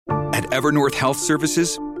At Evernorth Health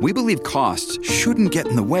Services, we believe costs shouldn't get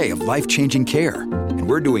in the way of life-changing care, and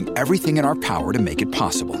we're doing everything in our power to make it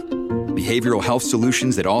possible. Behavioral health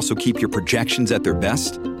solutions that also keep your projections at their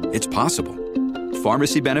best? It's possible.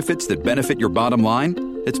 Pharmacy benefits that benefit your bottom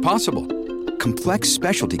line? It's possible. Complex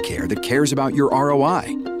specialty care that cares about your ROI?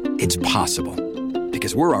 It's possible.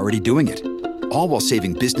 Because we're already doing it. All while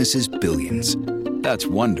saving businesses billions. That's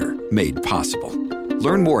Wonder made possible.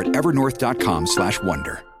 Learn more at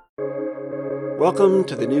evernorth.com/wonder. Welcome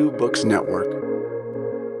to the New Books Network.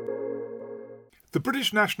 The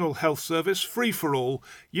British National Health Service, free for all,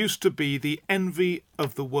 used to be the envy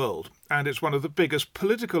of the world, and it's one of the biggest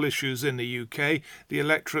political issues in the UK. The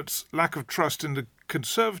electorate's lack of trust in the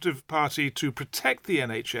Conservative Party to protect the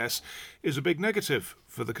NHS is a big negative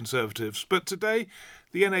for the Conservatives. But today,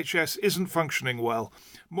 the NHS isn't functioning well.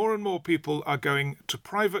 More and more people are going to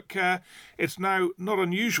private care. It's now not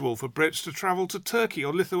unusual for Brits to travel to Turkey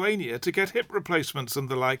or Lithuania to get hip replacements and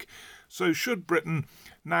the like. So should Britain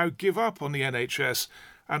now give up on the NHS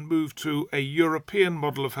and move to a European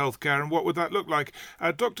model of healthcare? And what would that look like?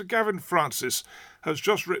 Dr. Gavin Francis has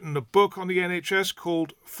just written a book on the NHS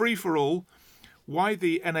called Free for All, Why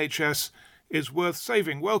the NHS is Worth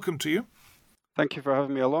Saving. Welcome to you. Thank you for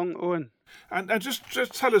having me along, Owen. And just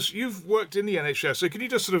tell us, you've worked in the NHS, so can you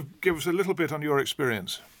just sort of give us a little bit on your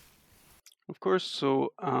experience? Of course.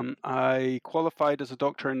 So I qualified as a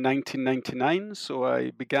doctor in 1999, so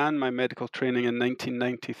I began my medical training in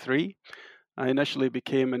 1993. I initially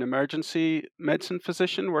became an emergency medicine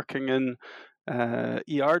physician working in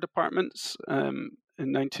ER departments in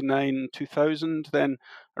 99, 2000. Then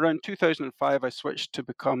around 2005, I switched to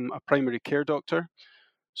become a primary care doctor.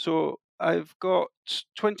 So I've got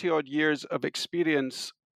 20 odd years of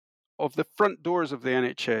experience of the front doors of the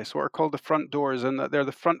NHS, what are called the front doors, and that they're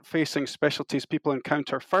the front-facing specialties people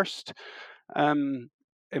encounter first,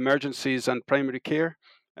 emergencies and primary care.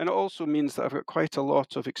 And it also means that I've got quite a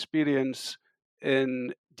lot of experience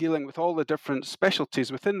in dealing with all the different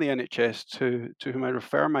specialties within the NHS to whom I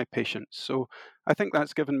refer my patients. So I think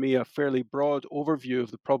that's given me a fairly broad overview of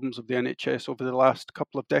the problems of the NHS over the last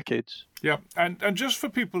couple of decades. Yeah, and just for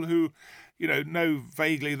people who, know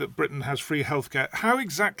vaguely that Britain has free healthcare, how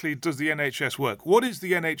exactly does the NHS work? What is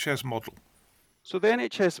the NHS model? So the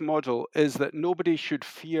NHS model is that nobody should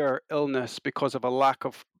fear illness because of a lack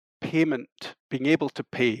of payment, being able to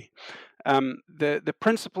pay. The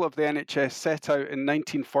principle of the NHS set out in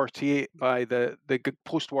 1948 by the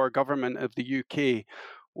post-war government of the UK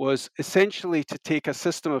was essentially to take a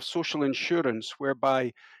system of social insurance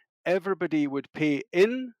whereby everybody would pay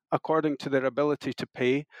in according to their ability to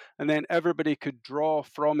pay, and then everybody could draw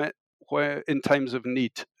from it in times of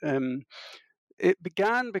need. It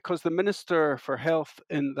began because the Minister for Health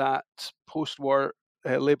in that post-war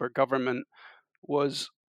Labour government was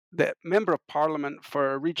the Member of Parliament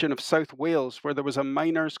for a region of South Wales where there was a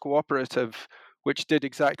miners' cooperative which did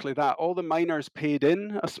exactly that. All the miners paid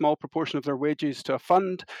in a small proportion of their wages to a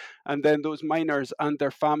fund, and then those miners and their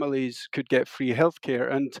families could get free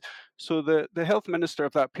healthcare. And so the health minister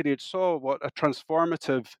of that period saw what a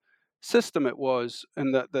transformative system it was,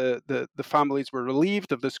 and that the families were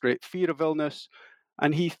relieved of this great fear of illness,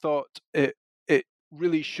 and he thought it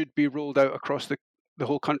really should be rolled out across the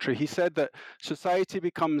whole country. He said that society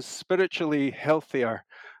becomes spiritually healthier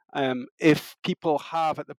if people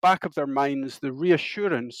have at the back of their minds the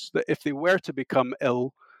reassurance that if they were to become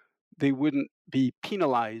ill, they wouldn't be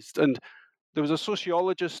penalized. And there was a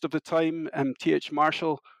sociologist of the time, T.H.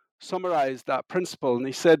 Marshall, summarized that principle, and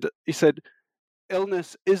he said,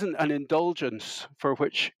 illness isn't an indulgence for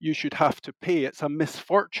which you should have to pay. It's a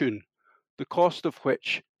misfortune, the cost of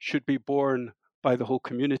which should be borne by the whole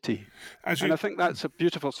community. And I think that's a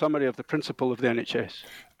beautiful summary of the principle of the NHS.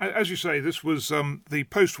 As you say, this was the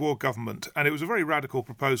post-war government, and it was a very radical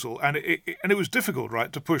proposal, and it was difficult,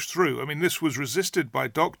 right, to push through. I mean, this was resisted by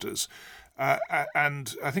doctors,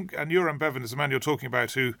 and I think Nuran Bevan is the man you're talking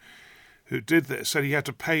about who did this, said he had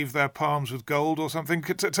to pave their palms with gold or something.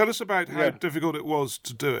 Tell us about how difficult it was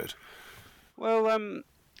to do it. Well,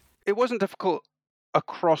 it wasn't difficult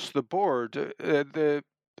across the board.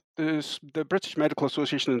 The British Medical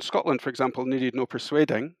Association in Scotland, for example, needed no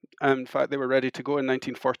persuading. In fact, they were ready to go in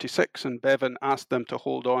 1946, and Bevan asked them to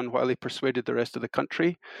hold on while he persuaded the rest of the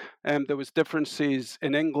country. There was differences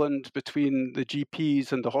in England between the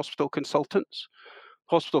GPs and the hospital consultants.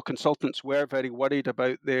 Hospital consultants were very worried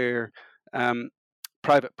about their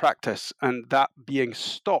private practice and that being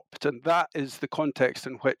stopped. And that is the context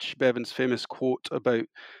in which Bevan's famous quote about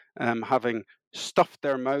having stuffed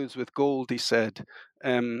their mouths with gold, he said,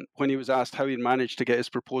 when he was asked how he managed to get his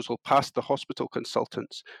proposal past the hospital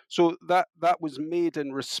consultants. So that was made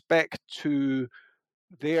in respect to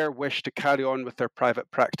their wish to carry on with their private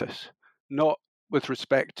practice, not with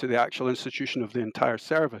respect to the actual institution of the entire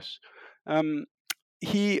service.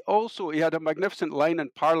 He had a magnificent line in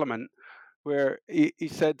Parliament where he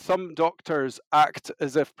said some doctors act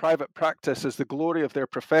as if private practice is the glory of their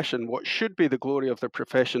profession. What should be the glory of their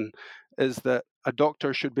profession is that a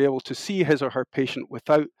doctor should be able to see his or her patient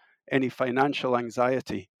without any financial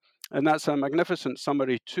anxiety. And that's a magnificent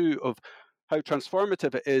summary, too, of how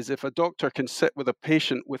transformative it is if a doctor can sit with a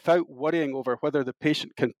patient without worrying over whether the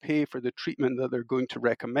patient can pay for the treatment that they're going to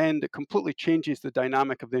recommend. It completely changes the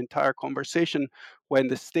dynamic of the entire conversation when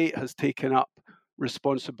the state has taken up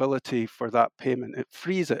responsibility for that payment. It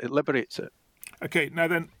frees it, it liberates it. Okay, now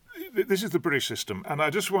then, this is the British system, and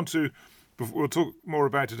I just want to, we'll talk more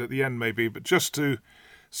about it at the end maybe, but just to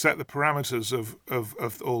set the parameters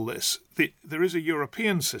of all this, there is a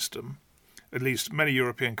European system, at least many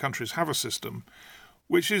European countries have a system,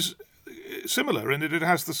 which is similar in that it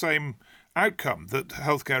has the same outcome, that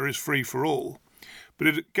healthcare is free for all, but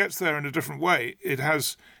it gets there in a different way. It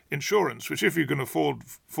has insurance, which if you can afford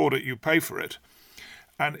it, you pay for it.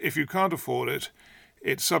 And if you can't afford it,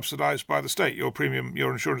 it's subsidised by the state. Your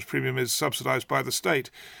insurance premium is subsidised by the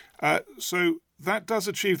state. So that does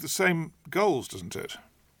achieve the same goals, doesn't it?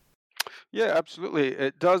 Yeah, absolutely.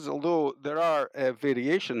 It does, although there are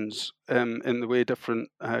variations in the way different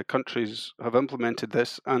countries have implemented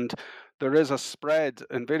this. And there is a spread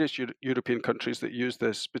in various European countries that use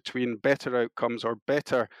this between better outcomes or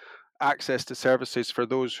better access to services for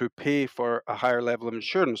those who pay for a higher level of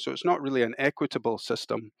insurance. So it's not really an equitable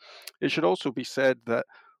system. It should also be said that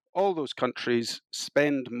all those countries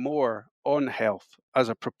spend more on health as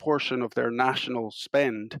a proportion of their national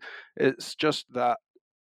spend. It's just that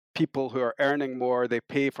people who are earning more, they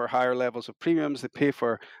pay for higher levels of premiums, they pay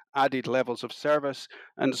for added levels of service.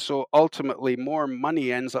 And so ultimately more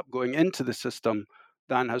money ends up going into the system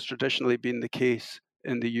than has traditionally been the case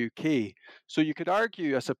in the UK. So you could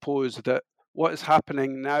argue, I suppose, that what is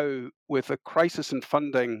happening now with a crisis in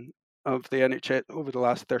funding of the NHS over the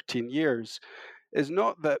last 13 years is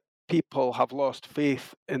not that people have lost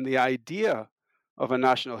faith in the idea of a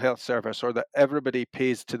national health service or that everybody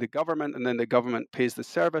pays to the government and then the government pays the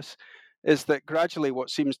service, is that gradually what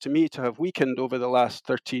seems to me to have weakened over the last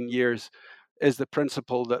 13 years is the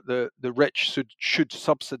principle that the rich should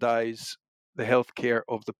subsidize the healthcare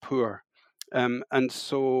of the poor. And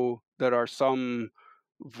so there are some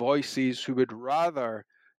voices who would rather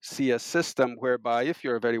see a system whereby if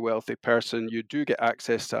you're a very wealthy person, you do get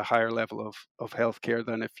access to a higher level of healthcare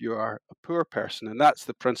than if you are a poor person. And that's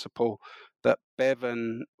the principle that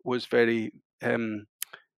Gavin was very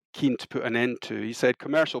keen to put an end to. He said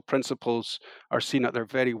commercial principles are seen at their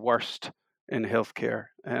very worst in healthcare.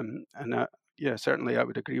 Yeah, certainly I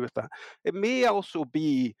would agree with that. It may also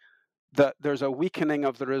be that there's a weakening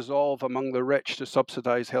of the resolve among the rich to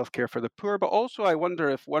subsidize healthcare for the poor. But also, I wonder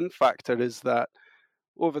if one factor is that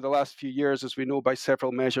over the last few years, as we know by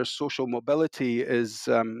several measures, social mobility has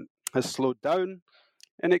slowed down.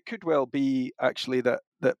 And it could well be actually that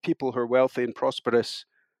people who are wealthy and prosperous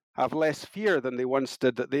have less fear than they once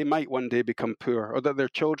did that they might one day become poor or that their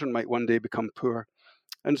children might one day become poor.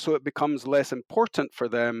 And so it becomes less important for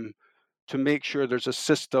them to make sure there's a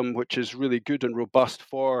system which is really good and robust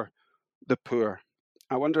for the poor.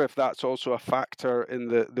 I wonder if that's also a factor in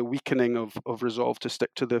the weakening of resolve to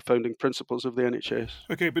stick to the founding principles of the NHS.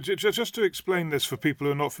 Okay, but just to explain this for people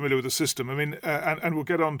who are not familiar with the system, I mean, and we'll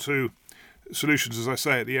get on to solutions, as I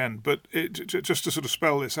say, at the end, but just to sort of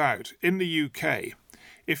spell this out, in the UK,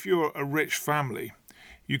 if you're a rich family,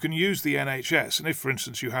 you can use the NHS, and if, for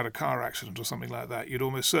instance, you had a car accident or something like that, you'd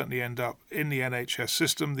almost certainly end up in the NHS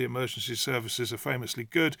system. The emergency services are famously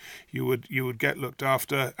good. You would get looked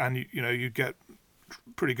after, and you'd get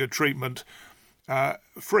pretty good treatment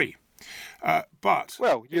free. But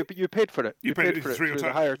you paid for it. You paid for it through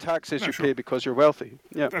the higher taxes you pay because you're wealthy.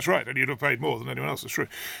 Yeah, that's right, and you'd have paid more than anyone else. That's true.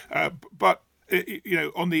 But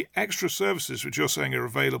on the extra services which you're saying are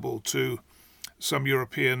available to some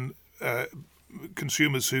European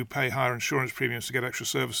consumers who pay higher insurance premiums to get extra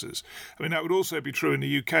services. I mean, that would also be true in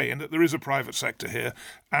the UK, and that there is a private sector here.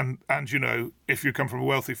 And if you come from a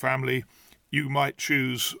wealthy family, you might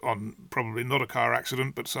choose on probably not a car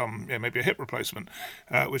accident, but maybe a hip replacement,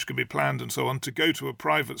 which can be planned and so on, to go to a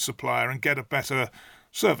private supplier and get a better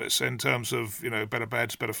service in terms of, better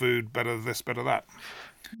beds, better food, better this, better that.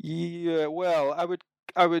 Yeah, well,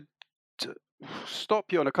 I would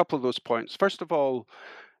stop you on a couple of those points. First of all,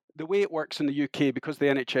 the way it works in the UK, because the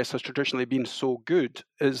NHS has traditionally been so good,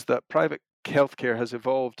 is that private healthcare has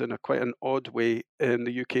evolved in quite an odd way in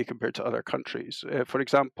the UK compared to other countries. For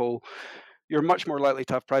example, you're much more likely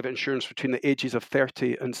to have private insurance between the ages of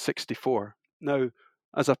 30 and 64. Now,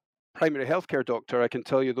 as a primary healthcare doctor, I can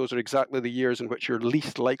tell you those are exactly the years in which you're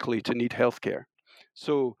least likely to need healthcare.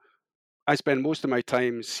 So I spend most of my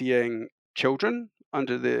time seeing children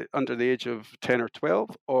under the age of 10 or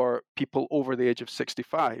 12, or people over the age of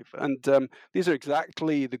 65. And these are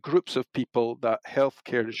exactly the groups of people that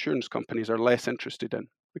healthcare insurance companies are less interested in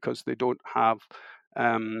because they don't have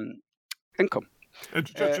income.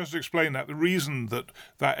 Just to explain that, the reason that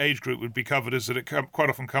age group would be covered is that it quite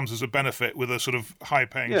often comes as a benefit with a sort of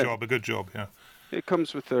high-paying job, a good job. Yeah, it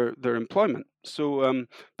comes with their employment. So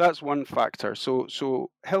that's one factor. So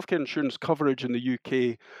healthcare insurance coverage in the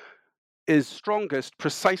UK is strongest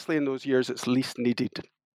precisely in those years it's least needed.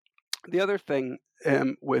 The other thing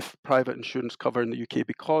with private insurance cover in the UK,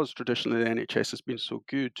 because traditionally the NHS has been so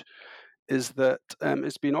good, is that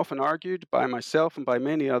it's been often argued by myself and by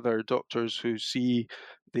many other doctors who see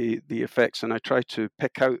the effects, and I try to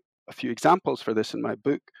pick out a few examples for this in my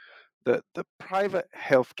book, that the private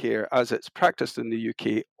healthcare as it's practiced in the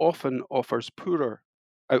UK often offers poorer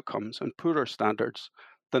outcomes and poorer standards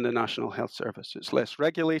than the National Health Service. It's less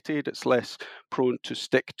regulated, it's less prone to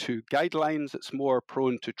stick to guidelines, it's more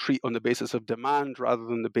prone to treat on the basis of demand rather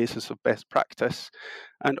than the basis of best practice.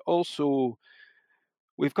 And also,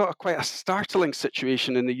 we've got quite a startling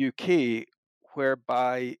situation in the UK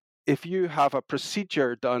whereby if you have a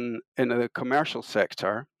procedure done in the commercial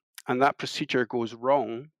sector and that procedure goes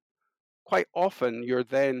wrong, quite often you're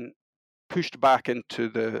then pushed back into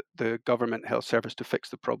the government health service to fix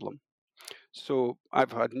the problem. So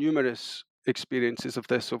I've had numerous experiences of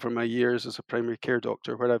this over my years as a primary care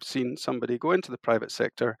doctor where I've seen somebody go into the private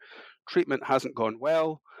sector, treatment hasn't gone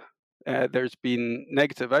well, there's been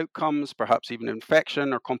negative outcomes, perhaps even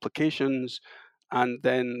infection or complications, and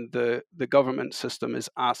then the government system is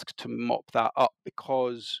asked to mop that up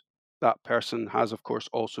because that person has, of course,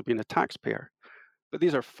 also been a taxpayer. But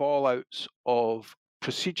these are fallouts of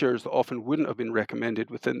procedures that often wouldn't have been recommended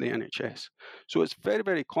within the NHS. So it's very,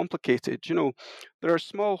 very complicated. You know, there are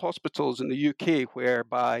small hospitals in the UK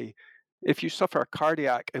whereby if you suffer a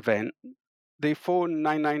cardiac event, they phone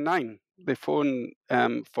 999. They phone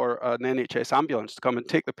for an NHS ambulance to come and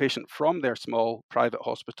take the patient from their small private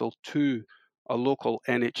hospital to a local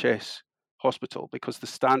NHS hospital because the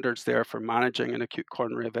standards there for managing an acute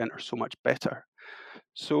coronary event are so much better.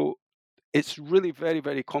 So it's really very,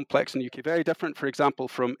 very complex in the UK. Very different, for example,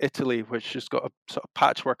 from Italy, which has got a sort of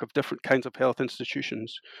patchwork of different kinds of health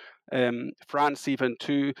institutions. France even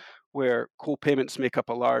too, where co-payments make up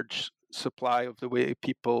a large supply of the way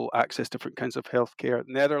people access different kinds of healthcare.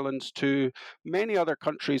 Netherlands too. Many other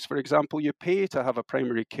countries, for example, you pay to have a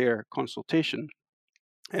primary care consultation,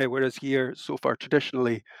 whereas here, so far,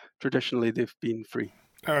 traditionally, they've been free.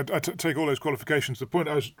 I take all those qualifications. The point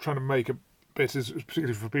I was trying to make bit is,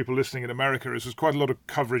 particularly for people listening in America, is there's quite a lot of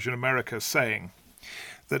coverage in America saying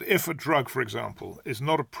that if a drug, for example, is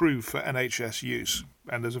not approved for NHS use,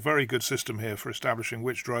 and there's a very good system here for establishing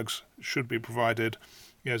which drugs should be provided,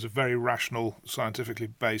 there's a very rational, scientifically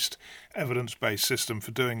based, evidence-based system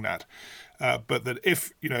for doing that. But that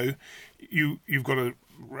if you've got a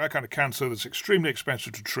rare kind of cancer that's extremely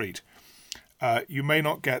expensive to treat, you may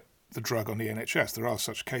not get the drug on the NHS. There are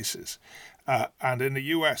such cases, and in the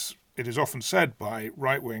US, it is often said by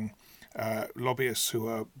right-wing lobbyists who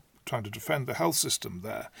are trying to defend the health system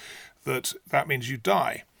there that means you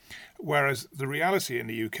die. Whereas the reality in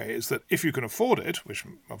the UK is that if you can afford it, which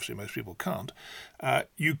obviously most people can't,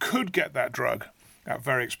 you could get that drug, that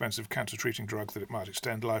very expensive cancer-treating drug that it might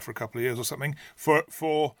extend life for a couple of years or something, for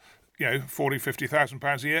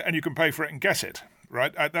 £40,000-50,000 a year, and you can pay for it and get it.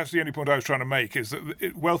 Right? That's the only point I was trying to make, is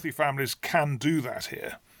that wealthy families can do that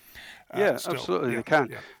here. Yeah, absolutely, they can.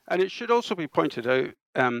 Yeah. And it should also be pointed out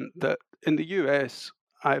that in the US,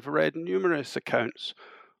 I've read numerous accounts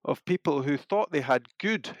of people who thought they had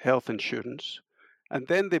good health insurance, and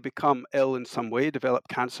then they become ill in some way, develop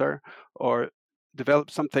cancer, or develop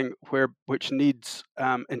something which needs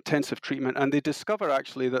intensive treatment, and they discover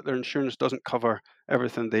actually that their insurance doesn't cover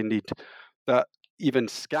everything they need, that even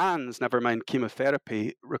scans, never mind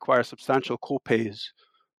chemotherapy, require substantial co-pays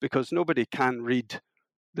because nobody can read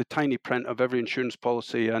the tiny print of every insurance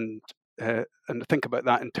policy and think about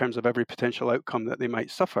that in terms of every potential outcome that they might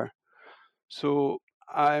suffer. So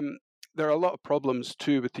there are a lot of problems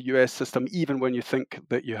too with the US system, even when you think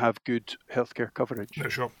that you have good healthcare coverage. No,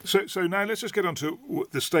 sure. So now let's just get on to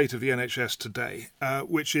the state of the NHS today,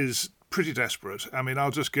 which is pretty desperate. I mean,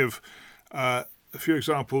 I'll just give a few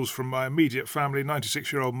examples from my immediate family.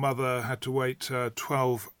 96-year-old mother had to wait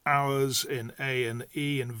 12 hours in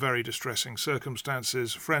A&E in very distressing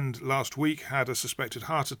circumstances. Friend last week had a suspected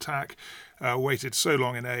heart attack, waited so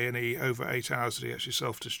long in A&E, over 8 hours, that he actually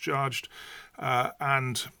self-discharged.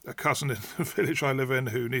 And a cousin in the village I live in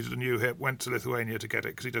who needed a new hip went to Lithuania to get it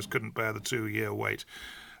because he just couldn't bear the 2-year wait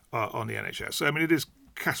on the NHS. So, I mean, it is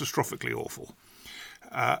catastrophically awful.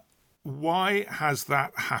 Why has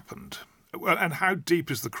that happened? Well, and how deep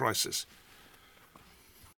is the crisis?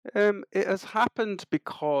 It has happened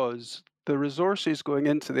because the resources going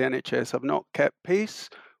into the NHS have not kept pace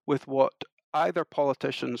with what either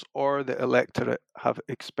politicians or the electorate have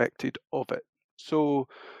expected of it. So,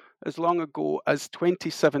 as long ago as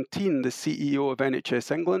 2017, the CEO of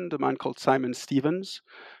NHS England, a man called Simon Stevens,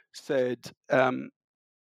 said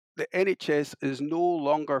the NHS is no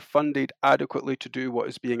longer funded adequately to do what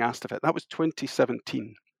is being asked of it. That was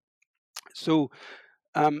 2017. So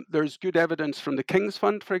there's good evidence from the King's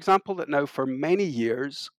Fund, for example, that now for many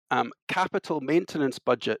years, capital maintenance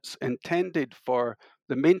budgets intended for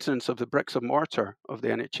the maintenance of the bricks and mortar of the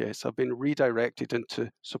NHS have been redirected into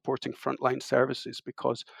supporting frontline services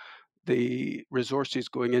because the resources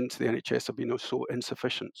going into the NHS have been so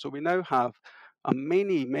insufficient. So we now have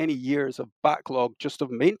many, many years of backlog just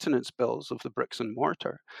of maintenance bills of the bricks and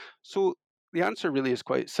mortar. So the answer really is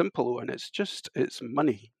quite simple, and it's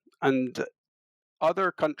money. And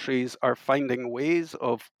other countries are finding ways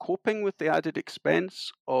of coping with the added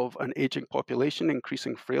expense of an aging population,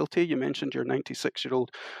 increasing frailty. You mentioned your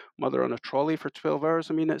 96-year-old mother on a trolley for 12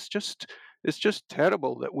 hours. I mean, it's just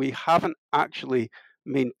terrible that we haven't actually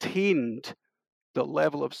maintained the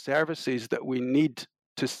level of services that we need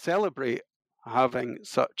to celebrate having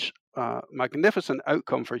such a magnificent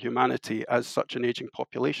outcome for humanity as such an aging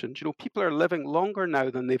population. You know, people are living longer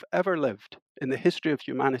now than they've ever lived in the history of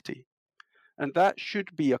humanity. And that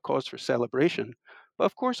should be a cause for celebration. But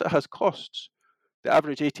of course, it has costs. The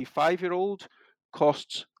average 85-year-old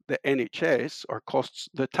costs the NHS, or costs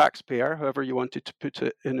the taxpayer, however you wanted to put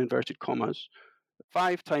it in inverted commas,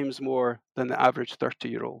 5 times more than the average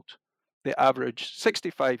 30-year-old. The average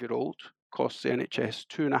 65-year-old costs the NHS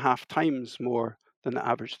 2.5 times more than the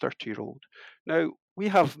average 30-year-old. Now, we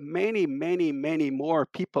have many, many, many more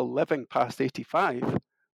people living past 85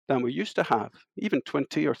 than we used to have, even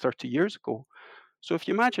 20 or 30 years ago. So if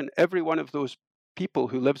you imagine every one of those people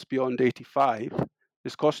who lives beyond 85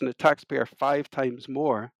 is costing the taxpayer 5 times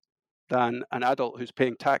more than an adult who's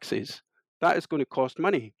paying taxes, that is going to cost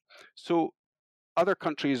money. So other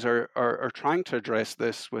countries are trying to address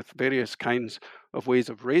this with various kinds of ways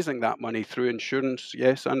of raising that money through insurance,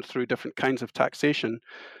 yes, and through different kinds of taxation.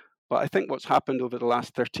 But I think what's happened over the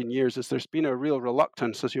last 13 years is there's been a real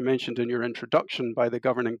reluctance, as you mentioned in your introduction, by the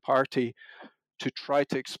governing party to try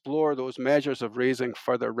to explore those measures of raising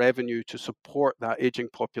further revenue to support that aging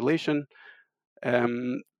population.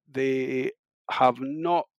 They have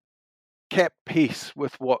not kept pace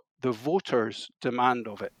with what the voters demand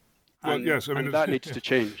of it. Well, yes, I mean, and that needs to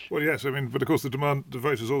change. Well, yes, I mean, but of course the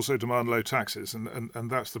voters also demand low taxes, and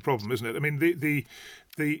that's the problem, isn't it? I mean,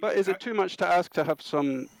 But is it too much to ask to have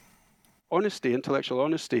some honesty, intellectual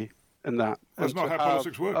honesty in that? That's not how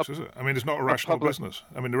politics works, is it? I mean, it's not a rational business.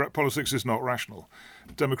 I mean, politics is not rational.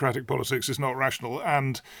 Democratic politics is not rational,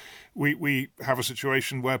 and we have a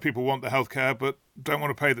situation where people want the healthcare but don't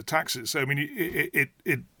want to pay the taxes. So, I mean,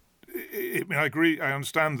 I agree. I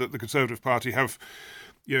understand that the Conservative Party have,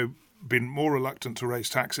 been more reluctant to raise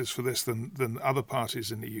taxes for this than other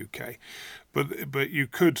parties in the UK, but you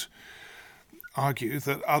could argue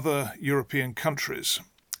that other European countries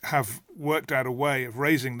have worked out a way of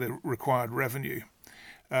raising the required revenue,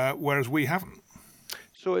 whereas we haven't.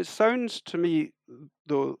 So it sounds to me,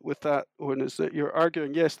 though, with that, Owen, is that you're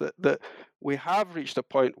arguing, yes, that we have reached a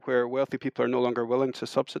point where wealthy people are no longer willing to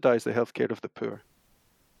subsidise the healthcare of the poor.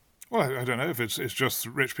 Well, I don't know if it's just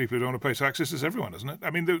rich people who don't want to pay taxes. It's everyone, isn't it? I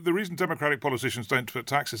mean, the reason Democratic politicians don't put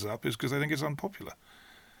taxes up is because they think it's unpopular.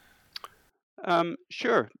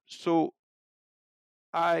 Sure. So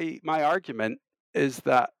my argument is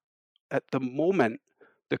that at the moment,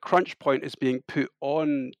 the crunch point is being put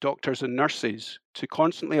on doctors and nurses to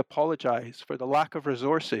constantly apologise for the lack of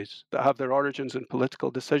resources that have their origins in political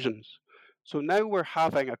decisions. So now we're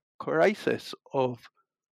having a crisis of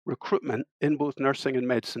recruitment in both nursing and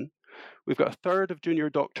medicine. We've got a third of junior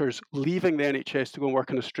doctors leaving the NHS to go and work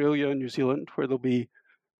in Australia and New Zealand, where they'll be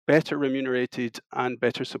better remunerated and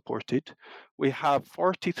better supported. We have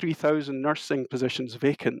 43,000 nursing positions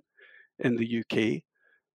vacant in the UK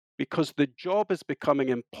because the job is becoming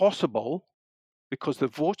impossible because the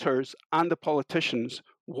voters and the politicians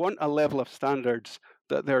want a level of standards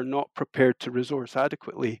that they're not prepared to resource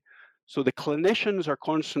adequately. So the clinicians are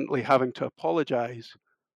constantly having to apologize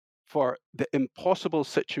for the impossible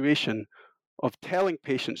situation of telling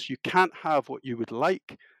patients you can't have what you would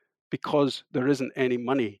like because there isn't any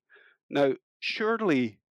money. Now,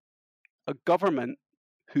 surely a government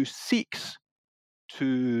who seeks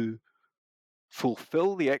to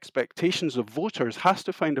fulfill the expectations of voters has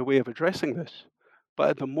to find a way of addressing this. But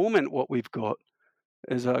at the moment, what we've got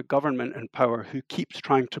is a government in power who keeps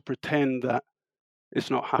trying to pretend that it's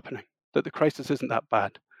not happening, that the crisis isn't that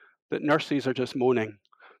bad, that nurses are just moaning,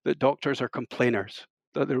 that doctors are complainers,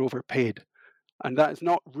 that they're overpaid. And that is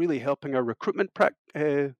not really helping our recruitment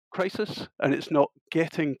crisis, and it's not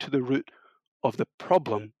getting to the root of the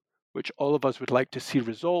problem, which all of us would like to see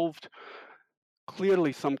resolved.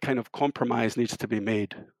 Clearly, some kind of compromise needs to be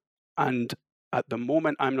made. And at the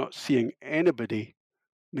moment, I'm not seeing anybody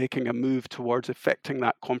making a move towards effecting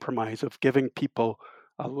that compromise of giving people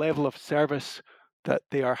a level of service that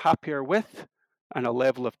they are happier with and a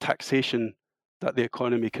level of taxation that the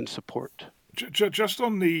economy can support. Just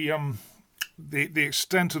on the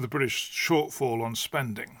extent of the British shortfall on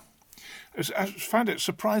spending, I found it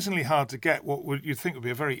surprisingly hard to get what you'd think would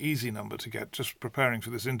be a very easy number to get just preparing for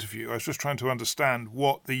this interview. I was just trying to understand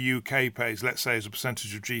what the UK pays, let's say, as a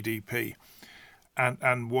percentage of GDP,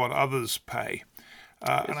 and what others pay.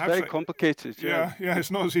 It's very complicated. Yeah, it's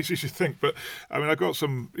not as easy as you think. But I mean, I got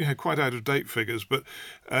some quite out of date figures, but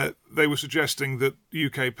they were suggesting that the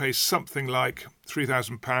UK pays something like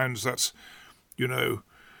 £3,000. That's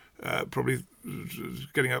probably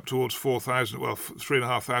getting up towards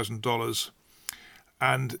 $3,500,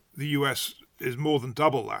 and the US is more than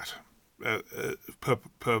double that per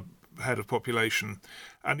head of population,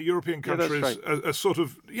 and the European countries are sort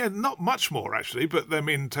of not much more actually, but they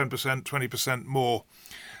mean 10%, 20% more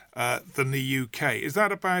than the UK. Is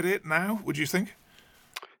that about it now? Would you think?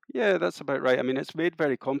 Yeah, that's about right. I mean, it's made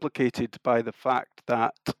very complicated by the fact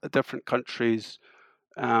that different countries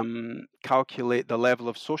calculate the level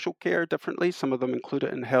of social care differently. Some of them include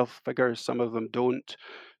it in health figures, some of them don't.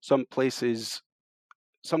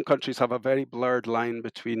 Some countries have a very blurred line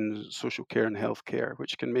between social care and health care,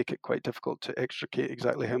 which can make it quite difficult to extricate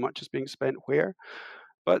exactly how much is being spent where.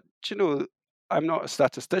 But, I'm not a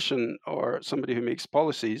statistician or somebody who makes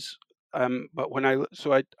policies, but I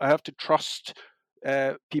have to trust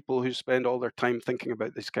people who spend all their time thinking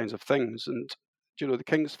about these kinds of things. And the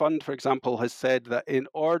King's Fund, for example, has said that in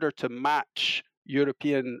order to match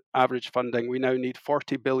European average funding, we now need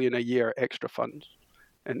 40 billion a year extra funds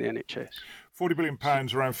in the NHS. £40 billion,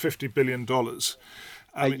 around $50 billion.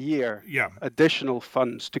 A year, additional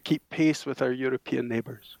funds to keep pace with our European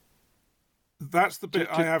neighbours. That's the bit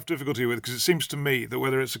I have difficulty with, because it seems to me that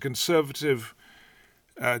whether it's a Conservative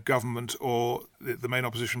government or the main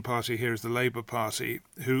opposition party here is the Labour Party,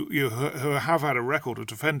 who have had a record of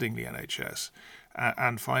defending the NHS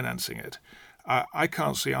and financing it, I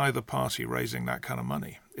can't see either party raising that kind of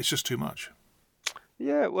money. It's just too much.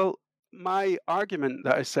 Yeah, well, my argument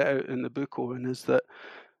that I set out in the book, Owen, is that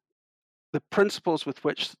the principles with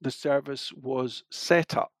which the service was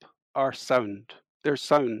set up are sound. They're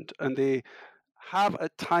sound, and they have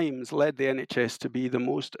at times led the NHS to be the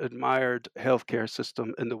most admired healthcare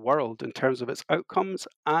system in the world in terms of its outcomes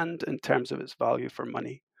and in terms of its value for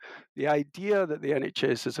money. The idea that the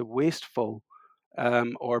NHS is a wasteful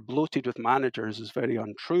or bloated with managers is very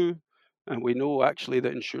untrue, and we know actually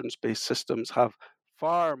that insurance-based systems have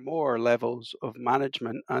far more levels of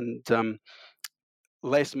management and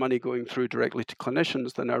less money going through directly to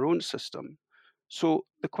clinicians than our own system. So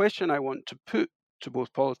the question I want to put to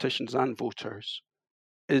both politicians and voters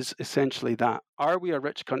is essentially that: are we a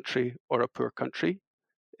rich country or a poor country?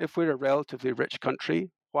 If we're a relatively rich country,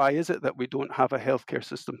 why is it that we don't have a healthcare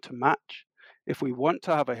system to match? If we want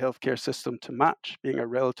to have a healthcare system to match being a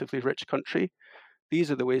relatively rich country, these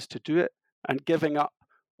are the ways to do it. And giving up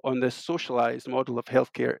on this socialized model of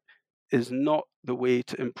healthcare is not the way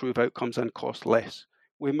to improve outcomes and cost less.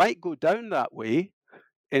 We might go down that way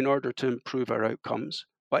in order to improve our outcomes,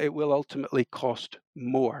 but it will ultimately cost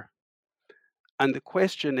more. And the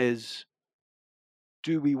question is,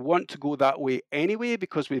 do we want to go that way anyway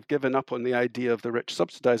because we've given up on the idea of the rich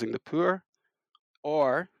subsidizing the poor?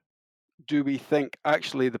 Or do we think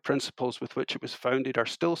actually the principles with which it was founded are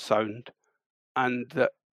still sound and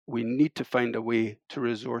that we need to find a way to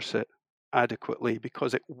resource it adequately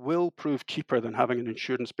because it will prove cheaper than having an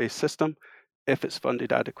insurance-based system if it's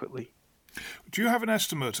funded adequately? Do you have an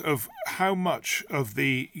estimate of how much of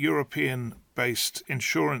the European-based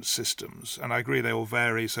insurance systems, and I agree they all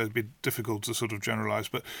vary, so it'd be difficult to sort of generalise,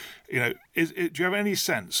 but do you have any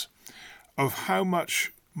sense of how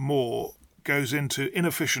much more goes into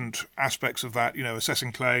inefficient aspects of that,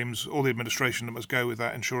 assessing claims, all the administration that must go with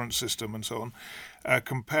that insurance system and so on,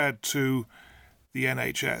 compared to the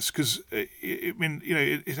NHS? Because,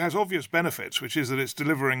 it has obvious benefits, which is that it's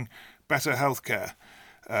delivering better healthcare.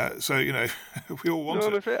 So, we all want it.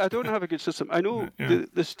 I'm it. afraid I don't have a good system. I know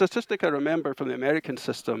the statistic I remember from the American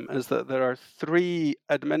system is that there are 3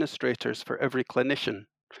 administrators for every clinician.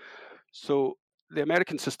 So the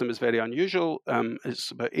American system is very unusual.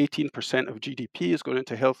 It's about 18% of GDP is going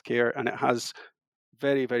into healthcare, and it has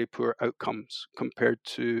very, very poor outcomes compared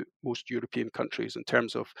to most European countries in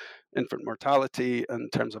terms of infant mortality, in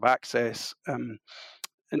terms of access,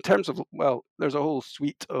 in terms of, there's a whole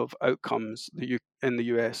suite of outcomes in the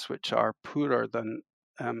US which are poorer than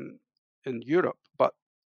in Europe, but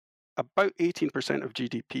about 18% of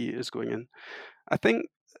GDP is going in. I think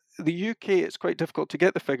the UK, it's quite difficult to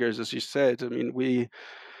get the figures, as you said. I mean,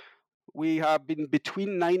 we have been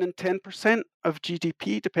between 9 and 10% of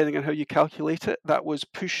GDP, depending on how you calculate it. That was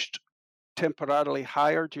pushed temporarily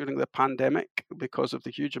higher during the pandemic because of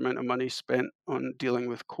the huge amount of money spent on dealing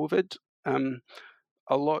with COVID.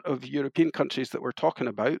 A lot of European countries that we're talking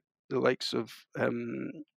about, the likes of,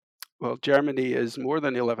 Germany is more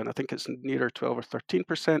than 11. I think it's nearer 12 or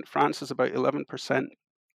 13%. France is about 11%.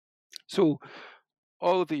 So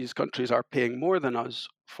all of these countries are paying more than us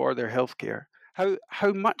for their healthcare.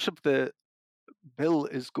 How much of the bill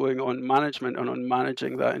is going on management and on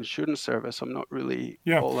managing that insurance service? I'm not really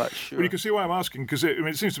all that sure. Well, you can see why I'm asking, because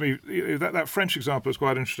it seems to me that French example is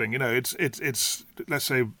quite interesting. It's let's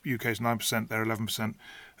say UK's 9%, they're 11%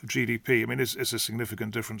 of GDP. I mean, it's a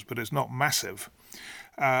significant difference, but it's not massive.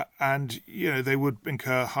 And they would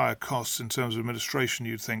incur higher costs in terms of administration,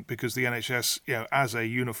 you'd think, because the NHS, as a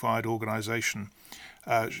unified organisation,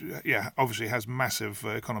 obviously has massive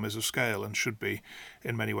economies of scale and should be,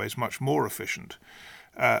 in many ways, much more efficient.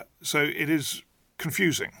 So it is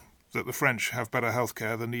confusing that the French have better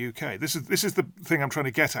healthcare than the UK. This is the thing I'm trying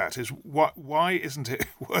to get at: is why isn't it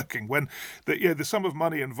working when the sum of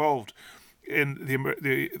money involved in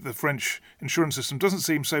the French insurance system doesn't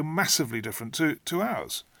seem so massively different to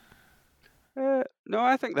ours? No,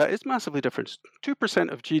 I think that is massively different.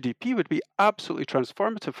 2% of GDP would be absolutely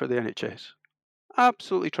transformative for the NHS.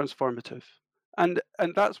 Absolutely transformative. And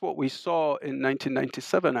that's what we saw in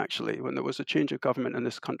 1997, actually, when there was a change of government in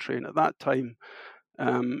this country. And at that time,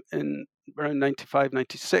 in around 95,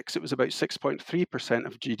 96, it was about 6.3%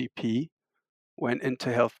 of GDP went into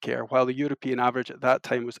healthcare, while the European average at that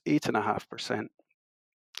time was 8.5%.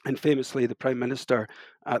 And famously, the Prime Minister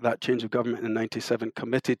at that change of government in 97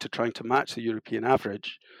 committed to trying to match the European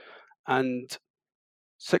average. And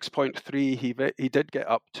 6.3, he did get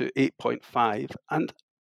up to 8.5. And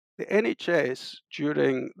the NHS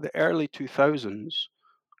during the early 2000s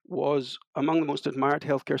was among the most admired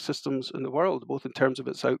healthcare systems in the world, both in terms of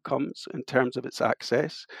its outcomes, in terms of its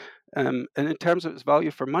access, and in terms of its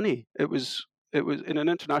value for money. It was in an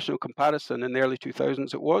international comparison in the early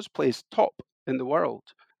 2000s, it was placed top in the world.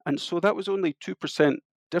 And so that was only 2%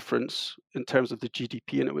 difference in terms of the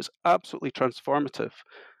GDP, and it was absolutely transformative.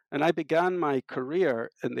 And I began my career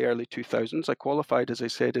in the early 2000s. I qualified, as I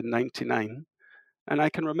said, in 99. And I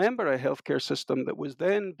can remember a healthcare system that was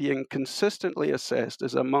then being consistently assessed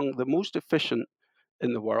as among the most efficient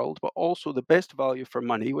in the world, but also the best value for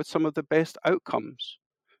money with some of the best outcomes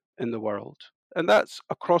in the world. And that's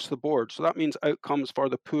across the board. So that means outcomes for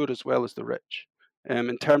the poor as well as the rich,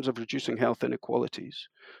 in terms of reducing health inequalities.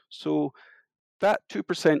 So that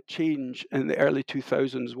 2% change in the early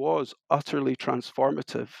 2000s was utterly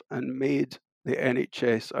transformative and made the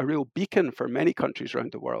NHS a real beacon for many countries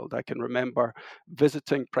around the world. I can remember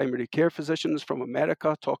visiting primary care physicians from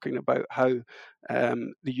America talking about how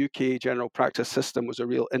the UK general practice system was a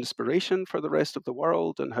real inspiration for the rest of the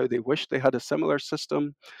world and how they wished they had a similar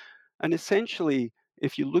system. And essentially,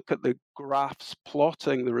 if you look at the graphs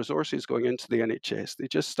plotting the resources going into the NHS, they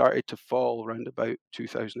just started to fall around about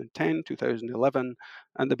 2010, 2011,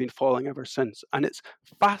 and they've been falling ever since. And it's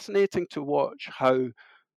fascinating to watch how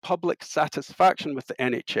public satisfaction with the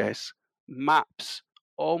NHS maps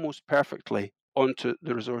almost perfectly onto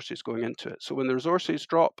the resources going into it. So when the resources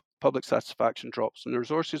drop, public satisfaction drops. When the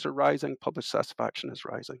resources are rising, public satisfaction is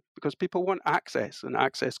rising because people want access, and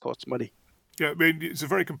access costs money. Yeah, I mean, it's a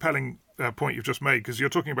very compelling point you've just made, because you're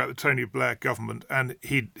talking about the Tony Blair government, and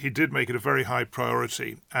he did make it a very high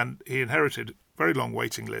priority, and he inherited very long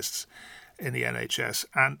waiting lists in the NHS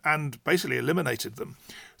and basically eliminated them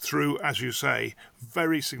through, as you say,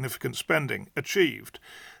 very significant spending achieved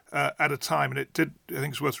at a time, and it did, I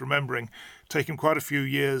think it's worth remembering, take him quite a few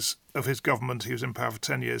years of his government, he was in power for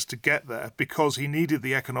 10 years, to get there, because he needed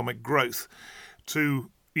the economic growth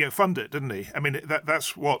to fund it, didn't he? I mean,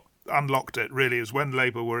 that's what unlocked it, really, is when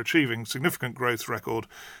Labour were achieving significant growth record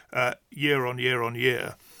year on year on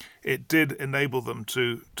year. It did enable them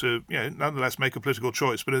to nonetheless make a political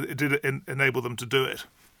choice, but it did enable them to do it.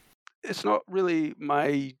 It's not really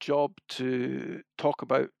my job to talk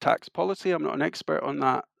about tax policy. I'm not an expert on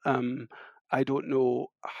that. I don't know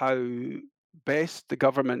how best the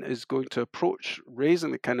government is going to approach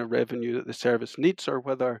raising the kind of revenue that the service needs, or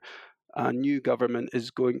whether a new government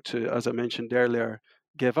is going to, as I mentioned earlier,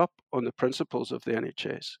 give up on the principles of the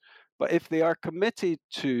NHS. But if they are committed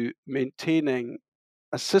to maintaining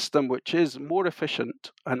a system which is more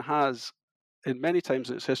efficient and has, in many times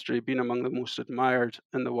in its history, been among the most admired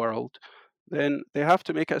in the world, then they have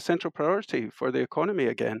to make it a central priority for the economy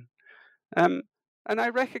again. Um, and I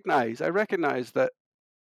recognise that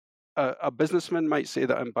a businessman might say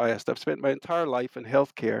that I'm biased. I've spent my entire life in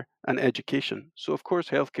healthcare and education. So, of course,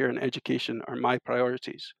 healthcare and education are my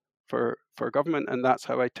priorities for government. And that's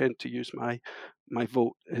how I tend to use my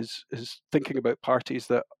vote, is thinking about parties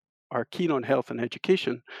that are keen on health and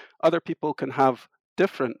education. Other people can have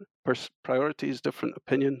different priorities, different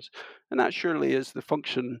opinions. And that surely is the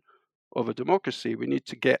function of a democracy. We need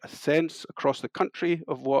to get a sense across the country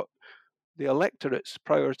of what the electorate's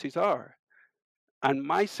priorities are. And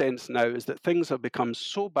my sense now is that things have become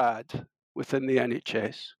so bad within the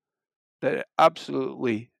NHS that it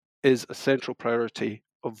absolutely is a central priority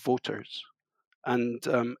of voters. And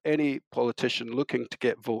any politician looking to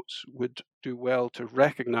get votes would do well to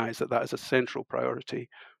recognise that that is a central priority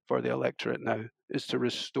for the electorate now, is to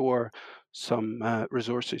restore some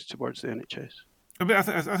resources towards the NHS. I mean,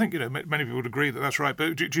 I think many people would agree that that's right.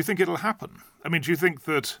 But do you think it'll happen? I mean, do you think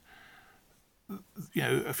that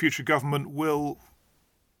a future government will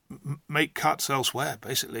make cuts elsewhere,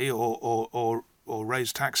 basically, or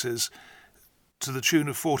raise taxes to the tune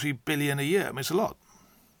of 40 billion a year? I mean, it's a lot.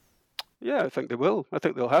 Yeah, I think they will. I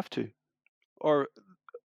think they'll have to, or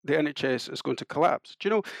the NHS is going to collapse. Do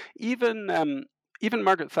you know, even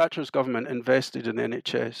Margaret Thatcher's government invested in the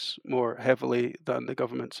NHS more heavily than the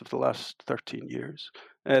governments of the last 13 years.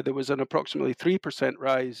 There was an approximately 3%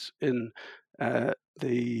 rise in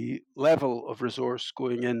the level of resource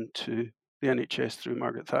going into the NHS through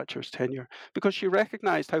Margaret Thatcher's tenure, because she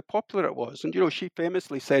recognised how popular it was. And, she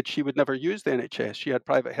famously said she would never use the NHS. She had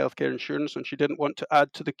private healthcare insurance and she didn't want to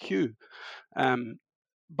add to the queue.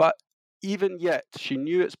 But even yet, she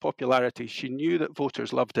knew its popularity. She knew that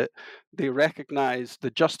voters loved it. They recognised the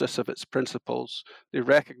justice of its principles. They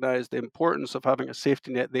recognised the importance of having a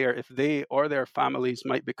safety net there if they or their families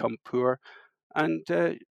might become poor. And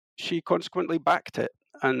she consequently backed it.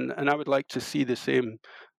 And I would like to see the same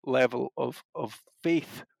level of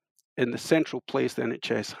faith in the central place the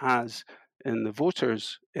NHS has in the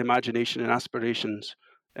voters' imagination and aspirations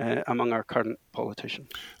among our current politicians.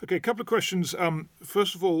 Okay, a couple of questions.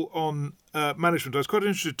 First of all, on management, I was quite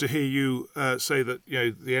interested to hear you say that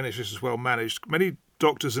the NHS is well managed. Many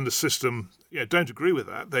doctors in the system don't agree with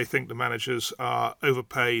that. They think the managers are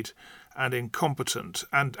overpaid and incompetent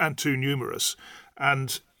and too numerous.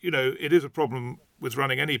 And it is a problem with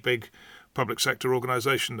running any big public sector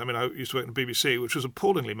organisation. I mean, I used to work in the BBC, which was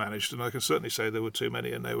appallingly managed, and I can certainly say there were too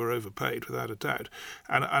many and they were overpaid without a doubt.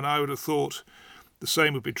 And I would have thought the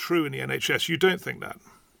same would be true in the NHS. You don't think that?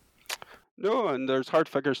 No, and there's hard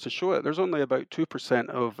figures to show it. There's only about 2%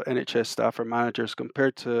 of NHS staff are managers,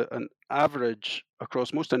 compared to an average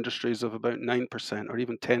across most industries of about 9% or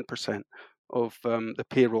even 10% of the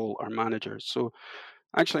payroll are managers. So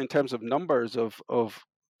actually, in terms of numbers of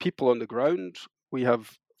people on the ground, we have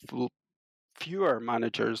fewer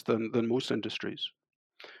managers than most industries.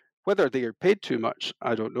 Whether they are paid too much,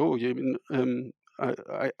 I don't know.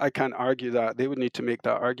 I can't argue that. They would need to make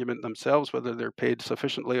that argument themselves, whether they're paid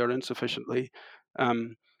sufficiently or insufficiently.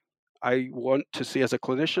 I want to see, as a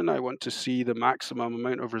clinician, I want to see the maximum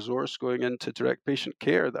amount of resource going into direct patient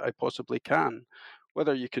care that I possibly can.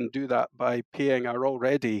 Whether you can do that by paying our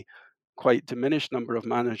already quite diminished number of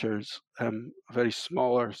managers very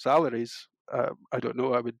smaller salaries, I don't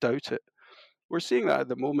know. I would doubt it. We're seeing that at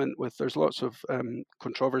the moment. There's lots of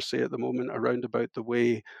controversy at the moment around about the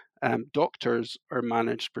way doctors are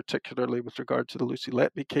managed, particularly with regard to the Lucy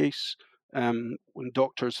Letby case. When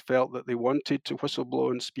doctors felt that they wanted to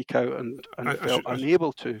whistleblow and speak out and felt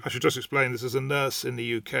unable to. I should just explain, this is a nurse in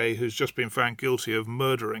the UK who's just been found guilty of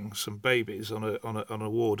murdering some babies on a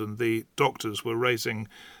ward, and the doctors were raising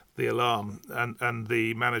the alarm, and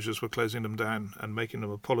the managers were closing them down and making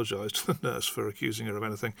them apologise to the nurse for accusing her of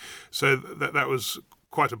anything. So that was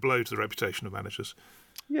quite a blow to the reputation of managers.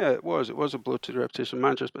 Yeah, it was. It was a blow to the reputation of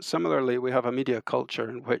managers. But similarly, we have a media culture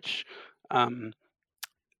in which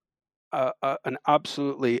an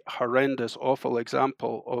absolutely horrendous, awful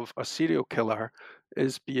example of a serial killer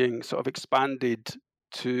is being sort of expanded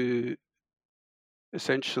to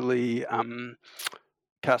essentially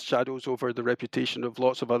cast shadows over the reputation of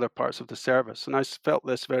lots of other parts of the service. And I felt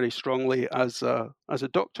this very strongly as a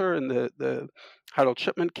doctor in the Harold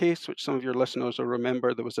Shipman case, which some of your listeners will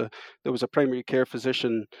remember. There was a primary care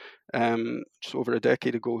physician just over a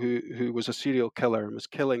decade ago who was a serial killer and was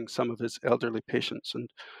killing some of his elderly patients.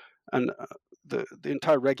 And the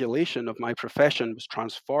entire regulation of my profession was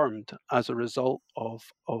transformed as a result of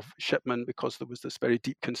Shipman, because there was this very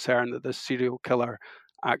deep concern that this serial killer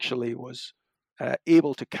actually was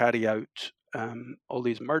able to carry out all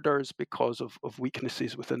these murders because of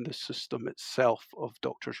weaknesses within the system itself of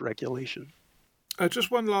doctors' regulation.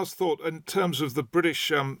 Just one last thought in terms of the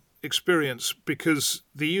British experience, because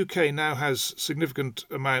the UK now has significant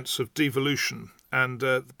amounts of devolution, and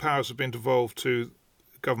the powers have been devolved to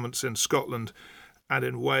governments in Scotland and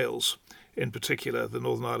in Wales in particular. The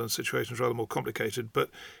Northern Ireland situation is rather more complicated.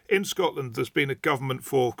 But in Scotland, there's been a government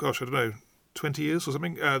for, 20 years or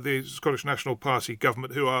something, the Scottish National Party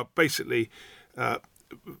government, who are basically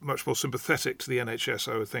much more sympathetic to the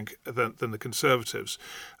NHS, I would think, than the Conservatives.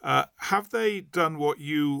 Have they done what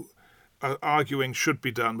you are arguing should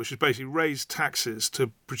be done, which is basically raise taxes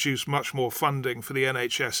to produce much more funding for the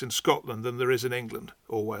NHS in Scotland than there is in England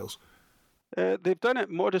or Wales? They've done it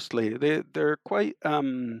modestly. They're quite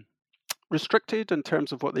restricted in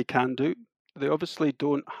terms of what they can do. They obviously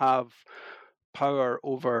don't have power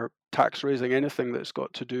over tax raising anything that's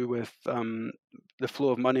got to do with the flow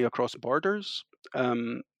of money across borders.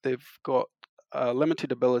 They've got a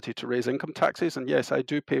limited ability to raise income taxes, and yes, I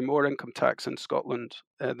do pay more income tax in Scotland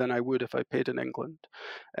than I would if I paid in England,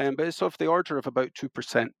 but it's of the order of about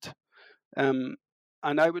 2%. And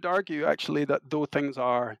I would argue actually that though things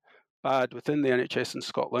are bad within the NHS in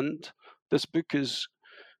Scotland, this book is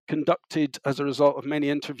conducted as a result of many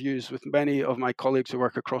interviews with many of my colleagues who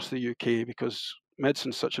work across the UK, because medicine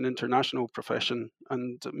is such an international profession,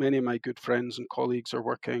 and many of my good friends and colleagues are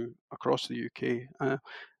working across the UK.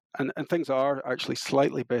 And things are actually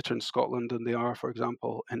slightly better in Scotland than they are, for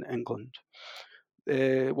example, in England.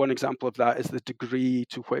 One example of that is the degree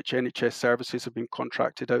to which NHS services have been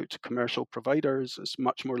contracted out to commercial providers. It's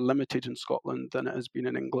much more limited in Scotland than it has been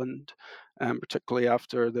in England, particularly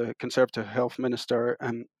after the Conservative Health Minister,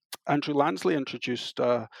 Andrew Lansley, introduced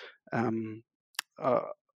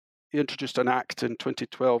he introduced an act in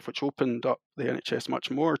 2012 which opened up the NHS much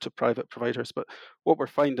more to private providers. But what we're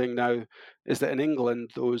finding now is that in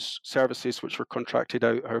England, those services which were contracted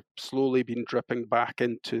out are slowly being dripping back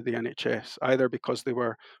into the NHS, either because they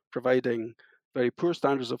were providing very poor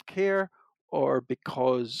standards of care or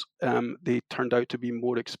because they turned out to be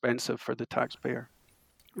more expensive for the taxpayer.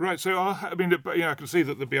 Right, so I can see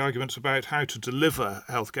that there'd be arguments about how to deliver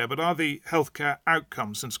healthcare, but are the healthcare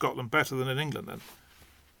outcomes in Scotland better than in England then?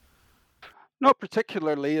 Not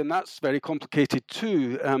particularly, and that's very complicated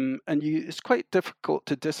too. It's quite difficult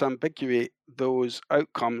to disambiguate those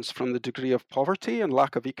outcomes from the degree of poverty and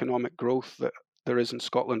lack of economic growth that there is in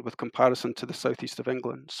Scotland with comparison to the southeast of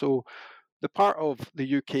England. So the part of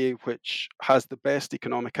the UK which has the best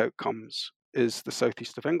economic outcomes is the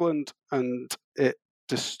southeast of England, and it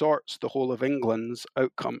distorts the whole of England's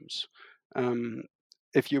outcomes.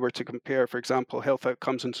 If you were to compare, for example, health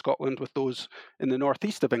outcomes in Scotland with those in the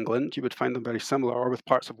northeast of England, you would find them very similar, or with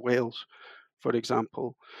parts of Wales, for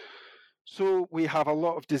example. So we have a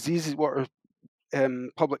lot of diseases, what are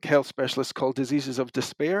public health specialists call diseases of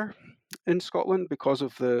despair in Scotland because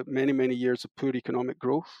of the many, many years of poor economic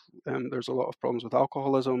growth. There's a lot of problems with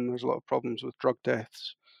alcoholism, there's a lot of problems with drug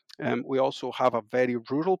deaths. We also have a very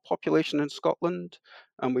rural population in Scotland,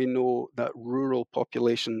 and we know that rural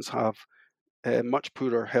populations have much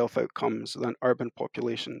poorer health outcomes than urban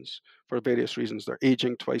populations for various reasons. They're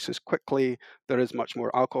aging twice as quickly, there is much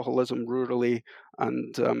more alcoholism rurally,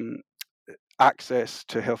 and access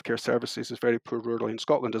to healthcare services is very poor rurally. And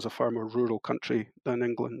Scotland is a far more rural country than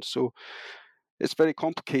England. So it's very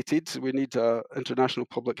complicated. We need an international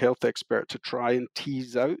public health expert to try and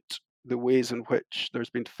tease out the ways in which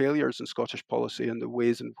there's been failures in Scottish policy and the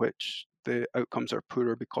ways in which the outcomes are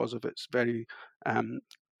poorer because of its very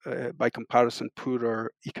by comparison,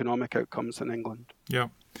 poorer economic outcomes than England. Yeah.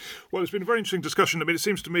 Well, it's been a very interesting discussion. I mean, it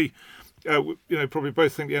seems to me, probably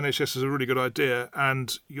both think the NHS is a really good idea,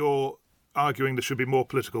 and you're arguing there should be more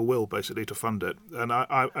political will, basically, to fund it. And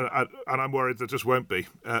I'm worried there just won't be,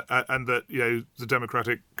 and that the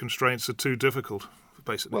democratic constraints are too difficult,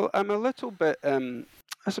 basically. Well, I'm a little bit.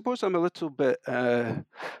 I suppose I'm a little bit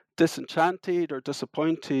disenchanted or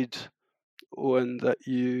disappointed, Owen, that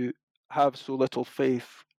you have so little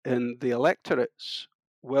faith in the electorate's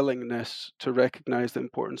willingness to recognise the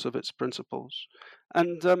importance of its principles.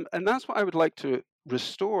 And that's what I would like to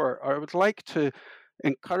restore, or I would like to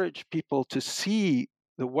encourage people to see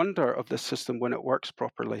the wonder of this system when it works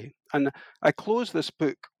properly. And I close this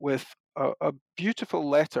book with a beautiful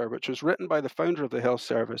letter which was written by the founder of the health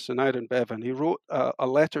service, Gavin. He wrote a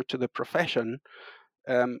letter to the profession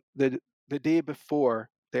the day before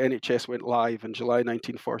the NHS went live in July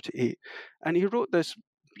 1948. And he wrote this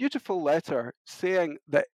beautiful letter saying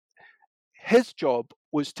that his job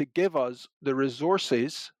was to give us the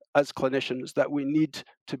resources as clinicians that we need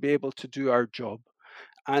to be able to do our job.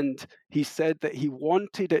 And he said that he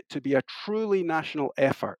wanted it to be a truly national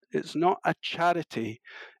effort. It's not a charity.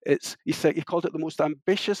 He called it the most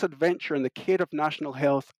ambitious adventure in the care of national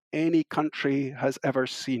health any country has ever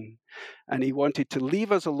seen. And he wanted to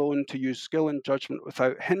leave us alone to use skill and judgment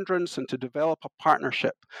without hindrance and to develop a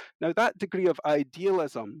partnership. Now, that degree of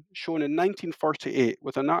idealism shown in 1948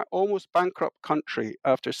 with an almost bankrupt country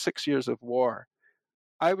after 6 years of war,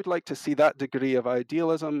 I would like to see that degree of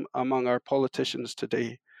idealism among our politicians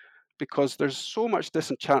today, because there's so much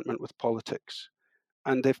disenchantment with politics.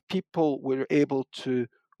 And if people were able to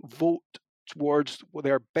vote towards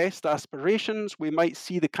their best aspirations, we might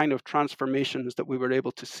see the kind of transformations that we were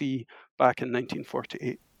able to see back in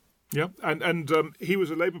 1948. Yeah, and he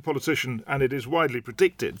was a Labour politician, and it is widely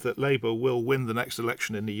predicted that Labour will win the next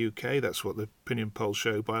election in the UK. That's what the opinion polls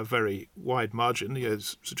show by a very wide margin. He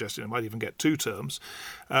is suggesting it might even get 2 terms.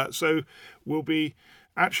 So we'll be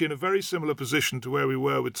actually in a very similar position to where we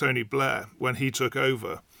were with Tony Blair when he took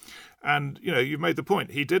over. And, you've made the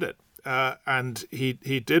point. He did it, and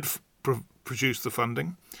he did produce the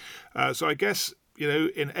funding. So I guess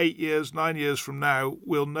in 8 years, 9 years from now,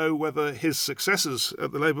 we'll know whether his successors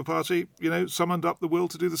at the Labour Party, summoned up the will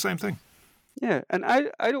to do the same thing. Yeah, and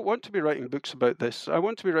I don't want to be writing books about this. I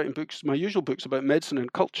want to be writing books, my usual books about medicine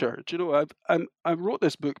and culture. Do you know, I wrote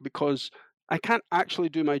this book because I can't actually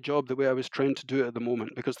do my job the way I was trained to do it at the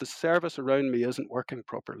moment, because the service around me isn't working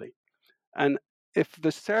properly. And if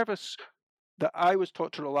the service that I was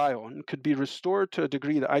taught to rely on could be restored to a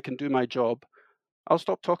degree that I can do my job, I'll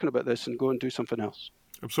stop talking about this and go and do something else.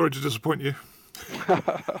 I'm sorry to disappoint you.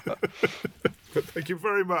 But thank you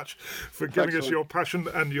very much for giving us your passion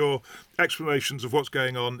and your explanations of what's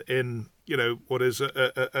going on in, what is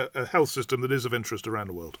a health system that is of interest around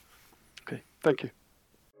the world. Okay, thank you.